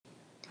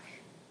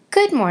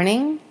Good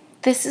morning.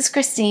 This is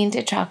Christine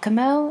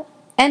DiGiacomo,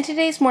 and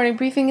today's morning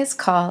briefing is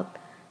called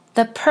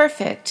The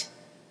Perfect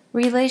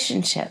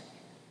Relationship.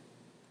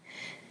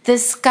 The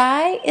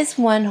sky is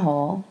one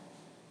whole,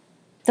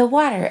 the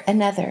water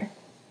another,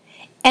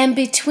 and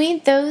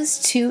between those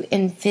two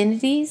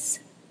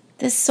infinities,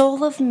 the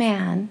soul of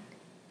man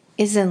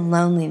is in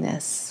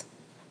loneliness.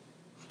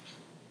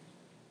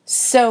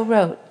 So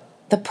wrote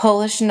the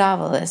Polish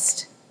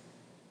novelist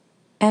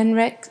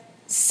Henryk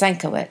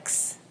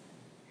Sienkiewicz.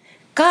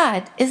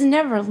 God is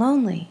never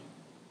lonely.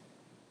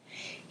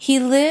 He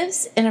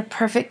lives in a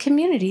perfect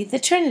community, the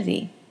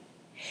Trinity.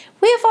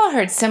 We have all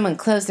heard someone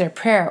close their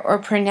prayer or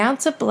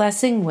pronounce a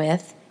blessing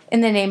with, in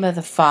the name of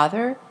the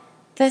Father,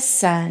 the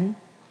Son,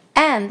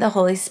 and the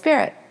Holy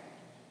Spirit,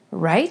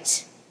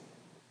 right?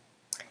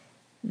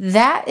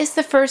 That is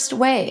the first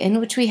way in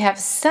which we have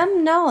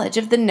some knowledge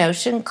of the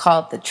notion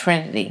called the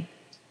Trinity.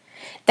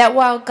 That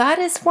while God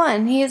is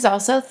one, He is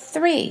also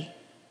three.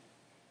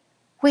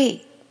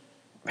 Wait,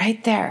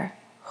 right there.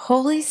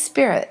 Holy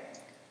Spirit,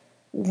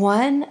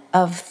 one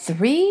of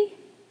three?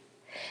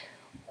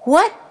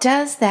 What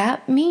does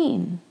that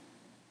mean?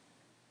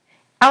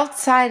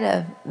 Outside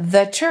of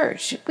the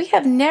church, we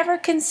have never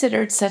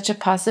considered such a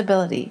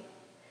possibility,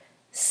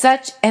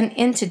 such an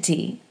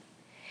entity.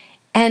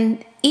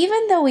 And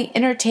even though we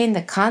entertain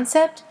the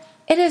concept,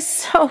 it is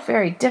so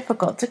very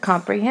difficult to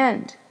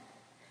comprehend.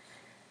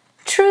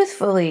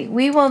 Truthfully,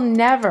 we will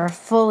never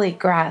fully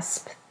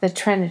grasp the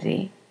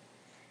Trinity.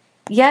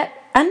 Yet,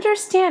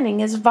 understanding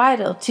is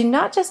vital to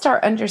not just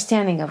our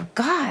understanding of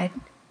God,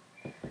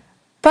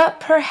 but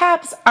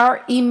perhaps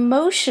our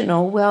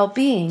emotional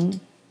well-being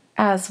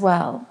as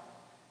well.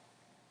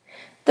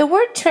 The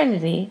word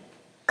Trinity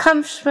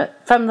comes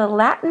from the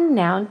Latin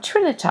noun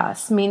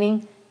trinitas,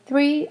 meaning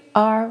three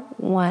are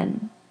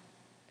one.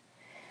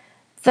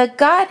 The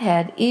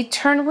Godhead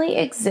eternally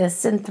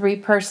exists in three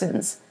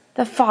persons,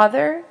 the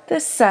Father, the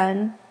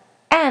Son,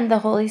 and the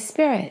Holy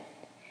Spirit.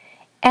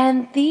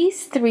 And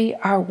these three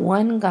are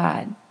one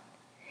God,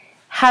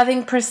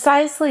 having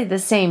precisely the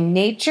same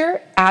nature,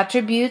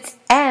 attributes,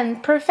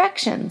 and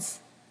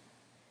perfections,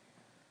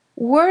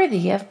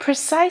 worthy of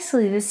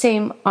precisely the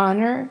same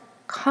honor,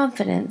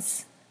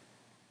 confidence,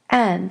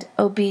 and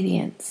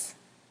obedience.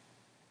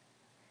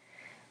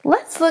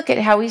 Let's look at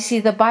how we see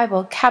the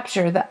Bible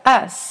capture the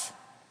us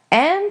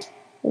and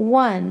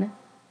one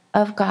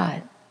of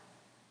God.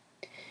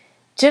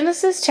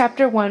 Genesis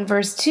chapter 1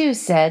 verse 2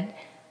 said,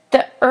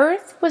 "The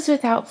earth was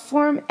without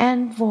form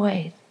and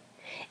void,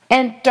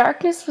 and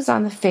darkness was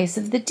on the face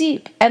of the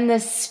deep, and the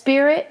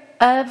Spirit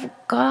of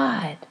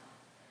God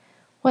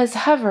was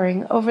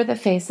hovering over the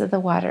face of the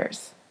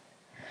waters."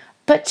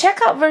 But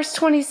check out verse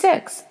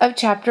 26 of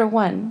chapter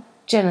 1,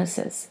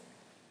 Genesis.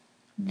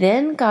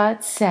 "Then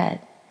God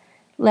said,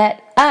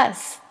 'Let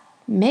us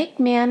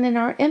make man in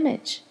our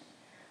image,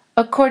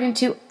 according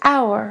to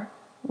our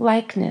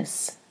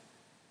likeness.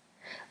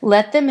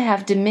 Let them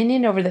have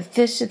dominion over the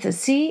fish of the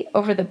sea,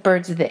 over the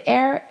birds of the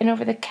air, and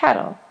over the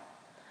cattle,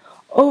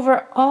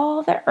 over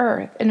all the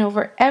earth, and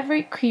over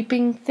every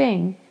creeping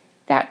thing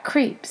that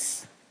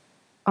creeps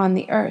on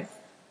the earth.'"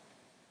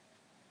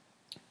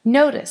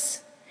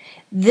 Notice,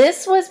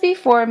 this was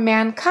before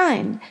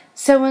mankind.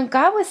 So when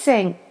God was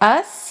saying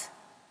us,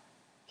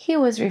 He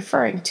was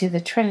referring to the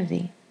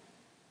Trinity.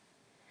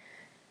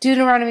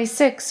 Deuteronomy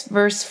 6,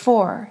 verse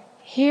 4,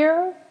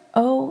 "Hear,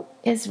 O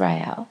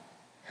Israel,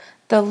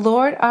 the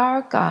Lord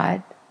our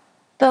God,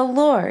 the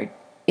Lord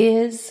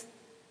is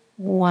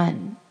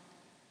one."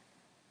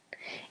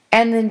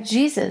 And then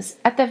Jesus,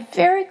 at the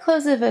very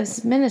close of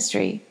His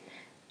ministry,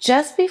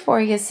 just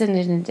before He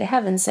ascended into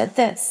heaven, said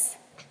this,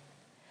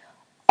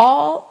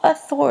 "All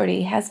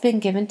authority has been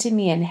given to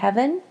me in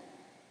heaven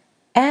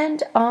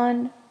and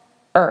on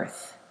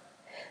earth.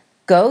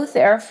 Go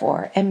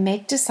therefore and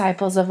make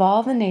disciples of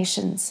all the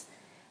nations,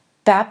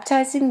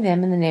 baptizing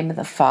them in the name of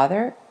the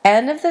Father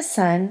and of the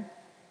Son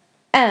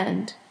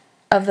and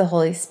of the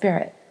Holy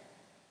Spirit."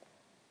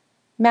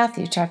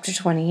 Matthew chapter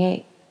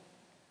 28.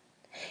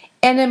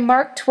 And in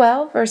Mark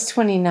 12, verse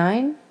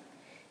 29,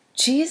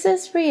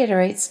 Jesus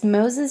reiterates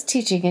Moses'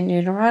 teaching in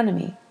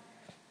Deuteronomy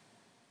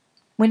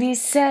when he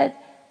said,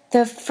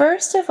 "The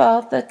first of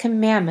all the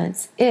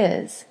commandments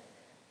is,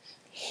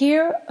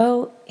 'Hear,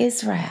 O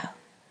Israel,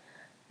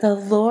 the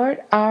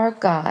Lord our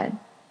God,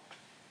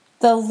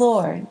 the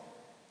Lord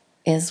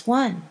is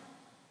one.'"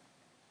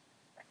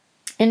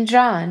 In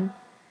John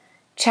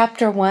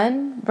chapter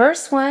 1,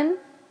 verse 1,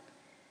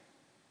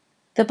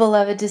 the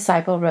beloved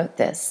disciple wrote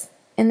this,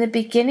 "In the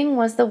beginning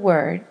was the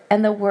Word,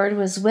 and the Word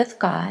was with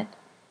God,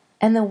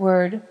 and the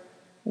Word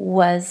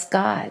was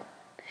God."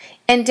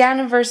 And down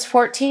in verse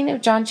 14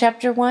 of John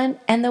chapter 1,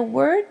 "And the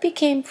Word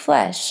became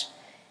flesh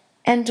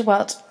and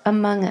dwelt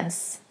among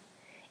us,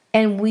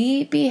 and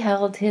we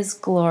beheld His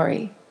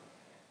glory,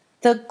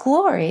 the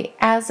glory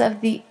as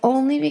of the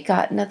only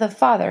begotten of the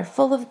Father,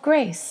 full of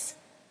grace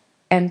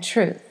and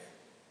truth."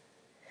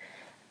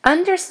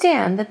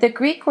 Understand that the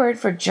Greek word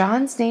for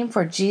John's name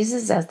for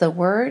Jesus as the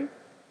Word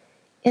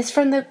is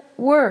from the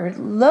word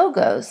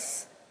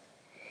logos,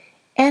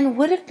 and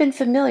would have been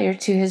familiar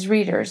to his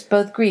readers,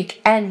 both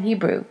Greek and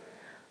Hebrew.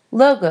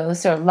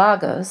 Logos, or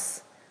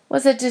logos,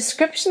 was a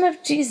description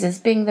of Jesus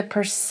being the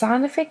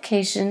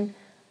personification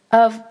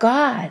of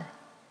God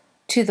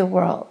to the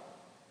world.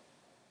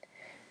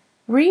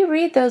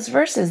 Reread those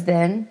verses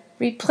then,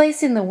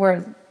 replacing the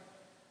word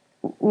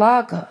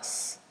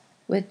logos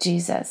with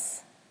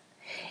Jesus.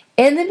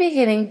 In the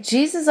beginning,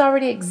 Jesus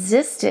already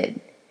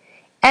existed,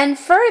 and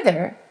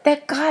further,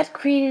 that God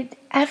created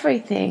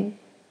everything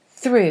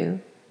through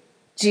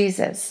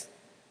Jesus.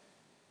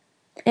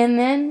 And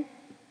then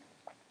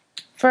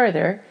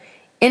further,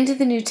 into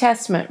the New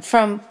Testament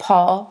from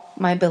Paul,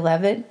 my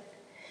beloved,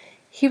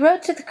 he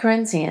wrote to the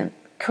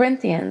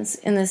Corinthians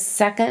in the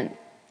second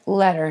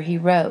letter he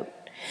wrote,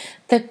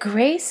 "The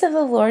grace of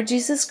the Lord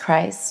Jesus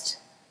Christ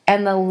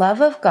and the love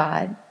of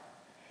God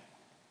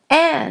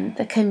and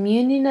the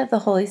communion of the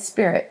Holy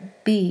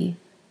Spirit be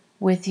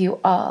with you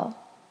all.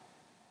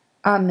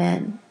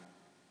 Amen."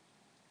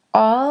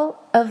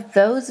 All of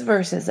those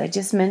verses I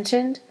just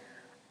mentioned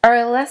are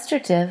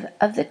illustrative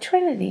of the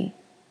Trinity,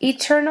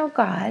 eternal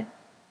God,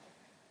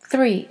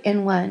 3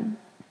 in 1.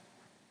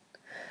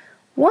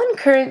 One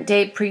current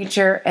day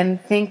preacher and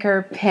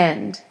thinker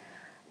penned,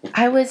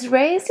 "I was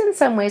raised in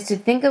some ways to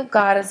think of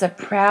God as a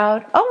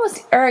proud,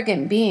 almost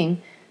arrogant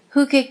being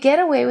who could get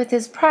away with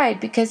his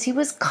pride because he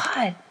was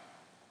God.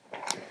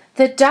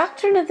 The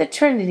doctrine of the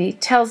Trinity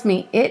tells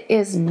me it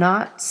is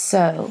not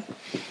so.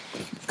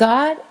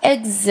 God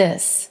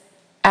exists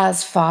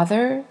as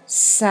Father,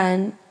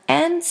 Son,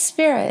 and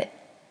Spirit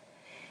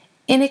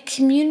in a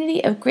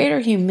community of greater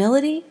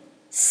humility,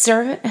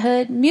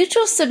 servanthood,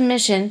 mutual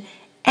submission,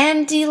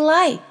 and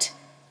delight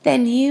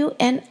than you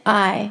and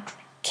I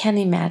can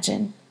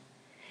imagine.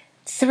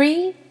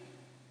 3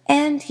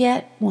 and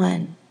yet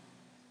 1.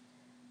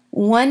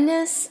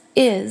 Oneness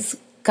is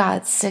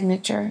God's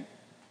signature.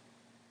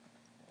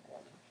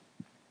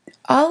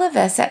 All of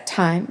us at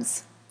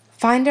times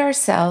find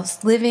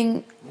ourselves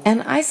living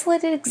an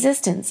isolated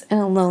existence in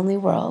a lonely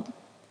world.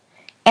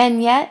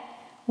 And yet,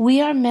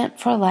 we are meant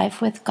for life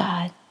with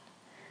God,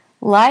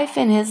 life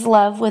in His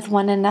love with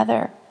one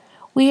another.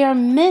 We are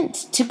meant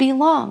to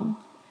belong,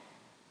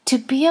 to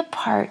be a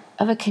part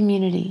of a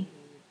community.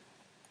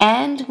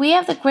 And we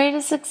have the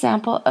greatest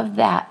example of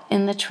that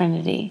in the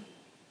Trinity.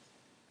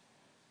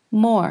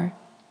 More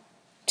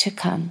to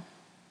come.